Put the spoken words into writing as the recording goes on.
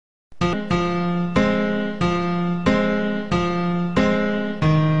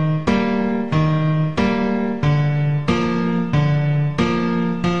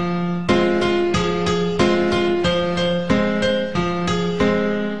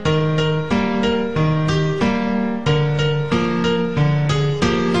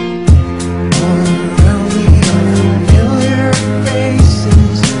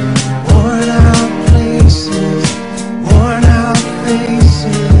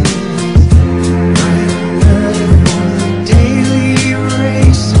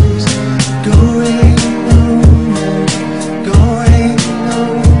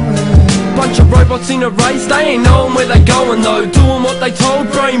going though, doing what they told,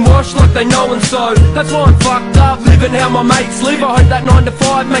 brainwashed like they know and so. That's why I'm fucked up, living how my mates live. I hope that 9 to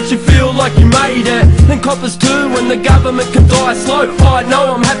 5 makes you feel like you made it. Then coppers too, when the government can die slow. I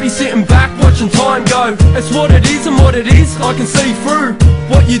know I'm happy sitting back watching time go. It's what it is and what it is, I can see through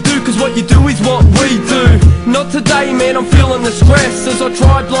what you do, cause what you do is what we do. Not today man, I'm feeling the stress as I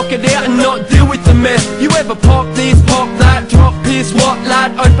try block it out and not deal with the mess. You ever pop this, pop that, drop piss, what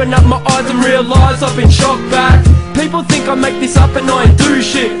lad? Open up my eyes and realise I've been shocked back. People think I make this up and I ain't do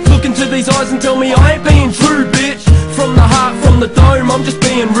shit. Look into these eyes and tell me I ain't being true, bitch. From the heart, from the dome, I'm just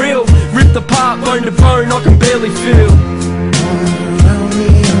being real. Ripped apart, bone to bone, I can barely feel.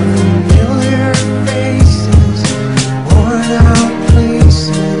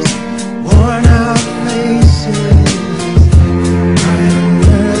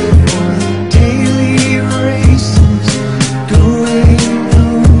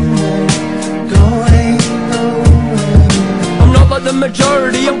 The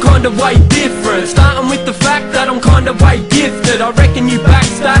majority, I'm kinda way different. Starting with the fact that I'm kinda way gifted. I reckon you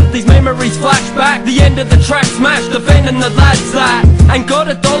backstab, these memories flash back. The end of the track smashed, defending the lads that ain't got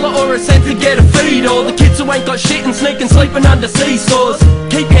a dollar or a cent to get a feed. Or the kids who ain't got shit and sneaking sleeping under seesaws.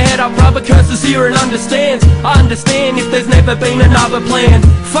 Keep your head up, brother, Kerser's here and understands. I understand if there's never been another plan.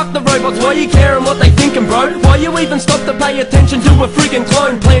 Fuck the robots, why you caring what they thinking, bro? Why you even stop to pay attention to a friggin'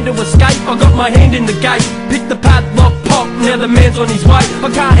 clone? Plan to escape, I got my hand in the gate. Pick the padlock, pop, now the man's on his way. I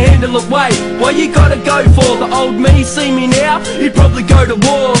can't handle it, wait, why you gotta go for? The old me, see me now, he'd probably go to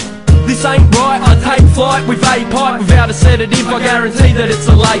war. This ain't right, I take flight with a pipe. Without a sedative, I guarantee that it's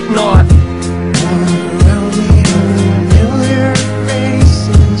a late night.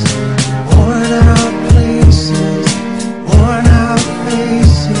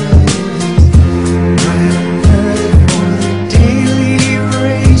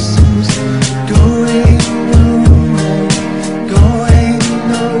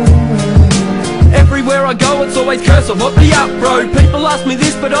 I go, it's always Kerser, what the up, bro? People ask me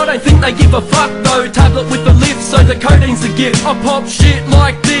this, but I don't think they give a fuck, though. Tablet with the lift, so the codeine's the gift. I pop shit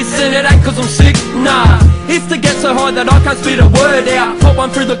like this, and it ain't cause I'm sick, nah. It's to get so high that I can't spit a word out. Pop one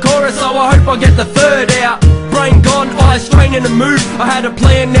through the chorus, so I hope I get the third out. Brain gone, eyes straining to move. I had a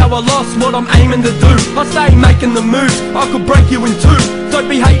plan, now I lost what I'm aiming to do. I stay making the moves, I could break you in two. Don't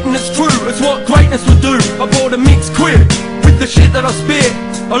be hating, it's true, it's what greatness would do. I bought a mix quick, with the shit that I spit,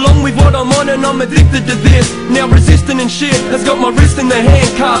 along with what I'm on, and I'm addicted to this. Now resisting and shit has got my wrist in the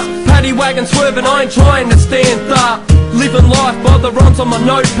handcuffs. Paddy wagon swerving, I ain't trying to stand up. Living life by the rhymes on my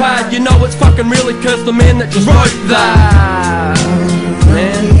notepad. You know it's fucking really Kerser, the man that just wrote that.